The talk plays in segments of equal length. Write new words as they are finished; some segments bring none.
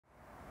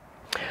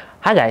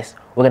Hi guys,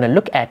 we're going to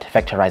look at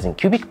factorizing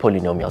cubic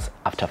polynomials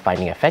after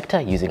finding a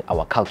factor using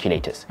our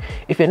calculators.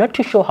 If you're not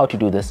too sure how to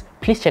do this,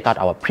 please check out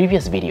our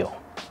previous video.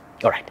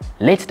 Alright,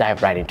 let's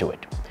dive right into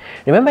it.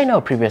 Remember in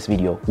our previous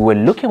video, we're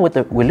looking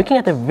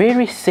at the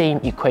very same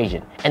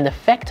equation, and the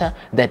factor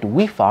that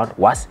we found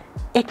was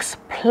x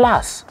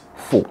plus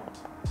 4.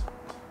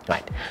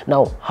 Right,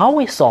 now how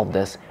we solve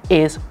this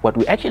is, what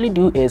we actually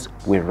do is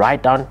we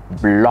write down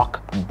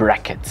block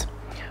brackets,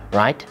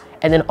 right?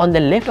 And then on the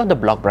left of the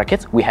block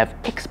brackets, we have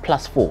x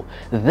plus 4.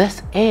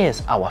 This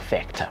is our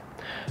factor.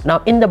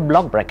 Now in the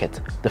block brackets,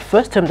 the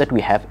first term that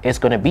we have is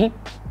going to be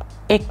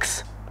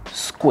x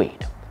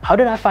squared. How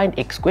did I find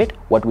x squared?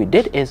 What we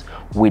did is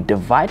we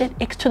divided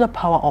x to the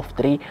power of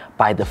 3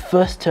 by the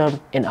first term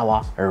in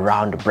our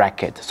round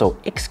bracket. So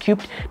x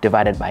cubed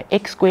divided by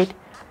x squared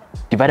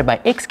divided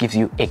by x gives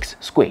you x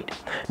squared.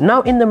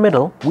 Now in the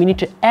middle, we need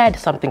to add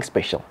something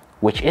special,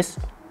 which is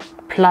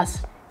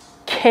plus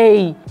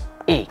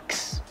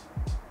kx.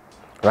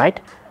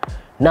 Right?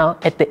 Now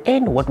at the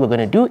end, what we're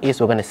going to do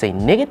is we're going to say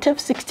negative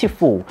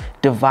 64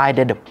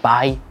 divided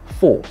by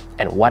 4.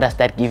 And what does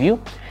that give you?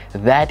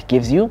 That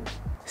gives you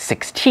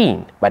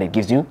 16, but it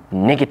gives you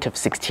negative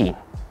 16.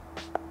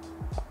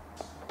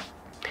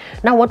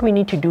 Now what we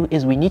need to do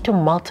is we need to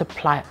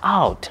multiply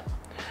out.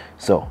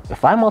 So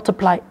if I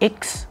multiply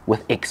x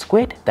with x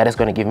squared, that is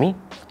going to give me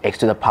x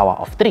to the power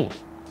of 3.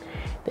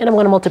 Then I'm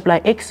going to multiply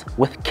x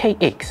with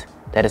kx.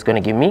 That is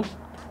going to give me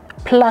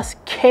plus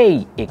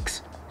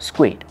kx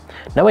squared.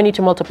 Now I need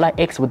to multiply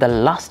x with the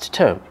last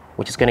term,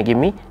 which is going to give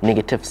me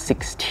negative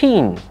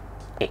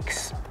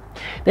 16x.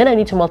 Then I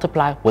need to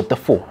multiply with the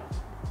 4.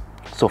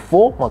 So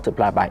 4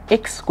 multiplied by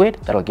x squared,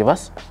 that will give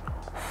us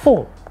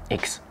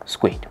 4x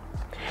squared.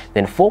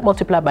 Then 4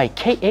 multiplied by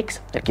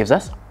kx, that gives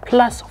us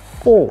plus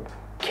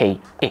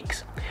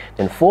 4kx.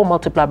 Then 4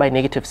 multiplied by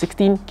negative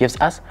 16 gives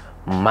us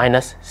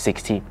minus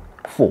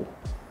 64.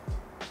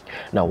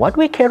 Now what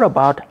we care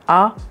about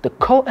are the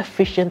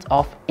coefficients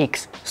of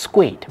x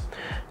squared.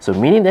 So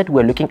meaning that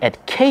we're looking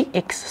at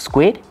kx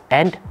squared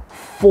and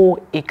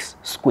 4x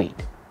squared.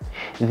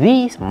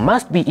 These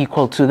must be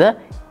equal to the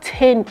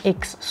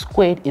 10x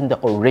squared in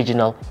the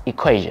original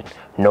equation.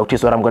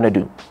 Notice what I'm going to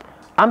do.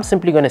 I'm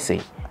simply going to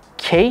say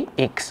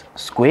kx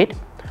squared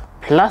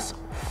plus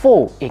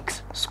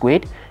 4x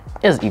squared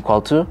is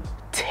equal to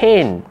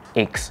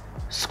 10x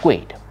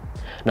squared.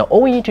 Now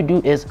all we need to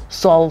do is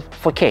solve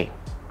for k.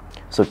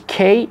 So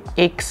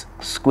kx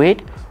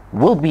squared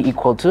will be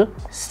equal to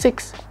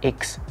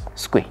 6x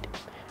squared.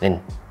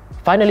 Then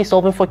finally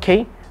solving for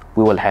k,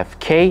 we will have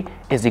k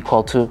is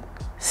equal to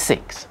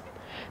 6.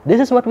 This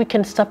is what we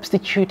can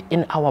substitute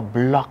in our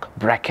block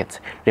brackets.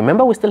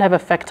 Remember, we still have a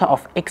factor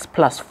of x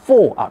plus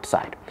 4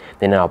 outside.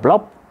 Then in our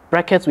block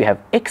brackets, we have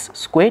x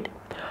squared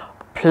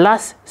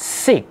plus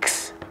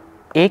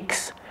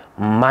 6x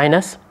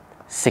minus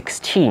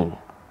 16.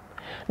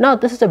 Now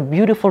this is a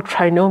beautiful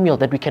trinomial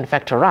that we can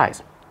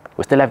factorize.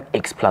 We still have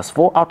x plus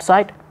 4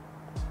 outside.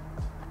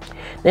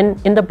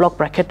 Then in the block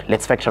bracket,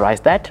 let's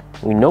factorize that.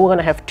 We know we're going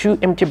to have two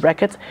empty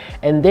brackets,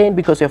 and then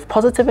because we have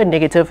positive and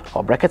negative,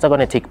 our brackets are going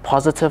to take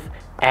positive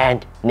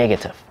and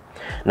negative.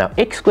 Now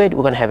x squared,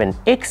 we're going to have an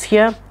x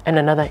here and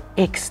another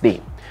x there.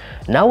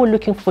 Now we're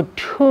looking for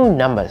two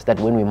numbers that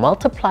when we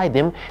multiply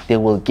them, they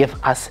will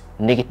give us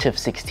negative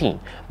 16.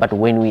 But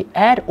when we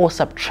add or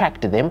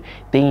subtract them,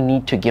 they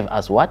need to give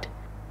us what?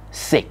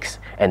 6.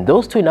 And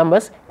those two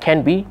numbers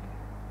can be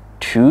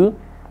 2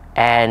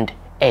 and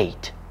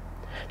 8.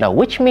 Now,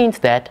 which means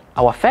that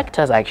our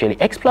factors are actually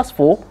x plus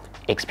 4,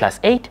 x plus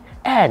 8,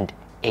 and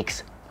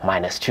x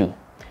minus 2.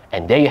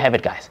 And there you have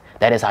it, guys.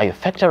 That is how you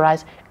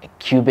factorize a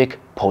cubic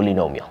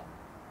polynomial.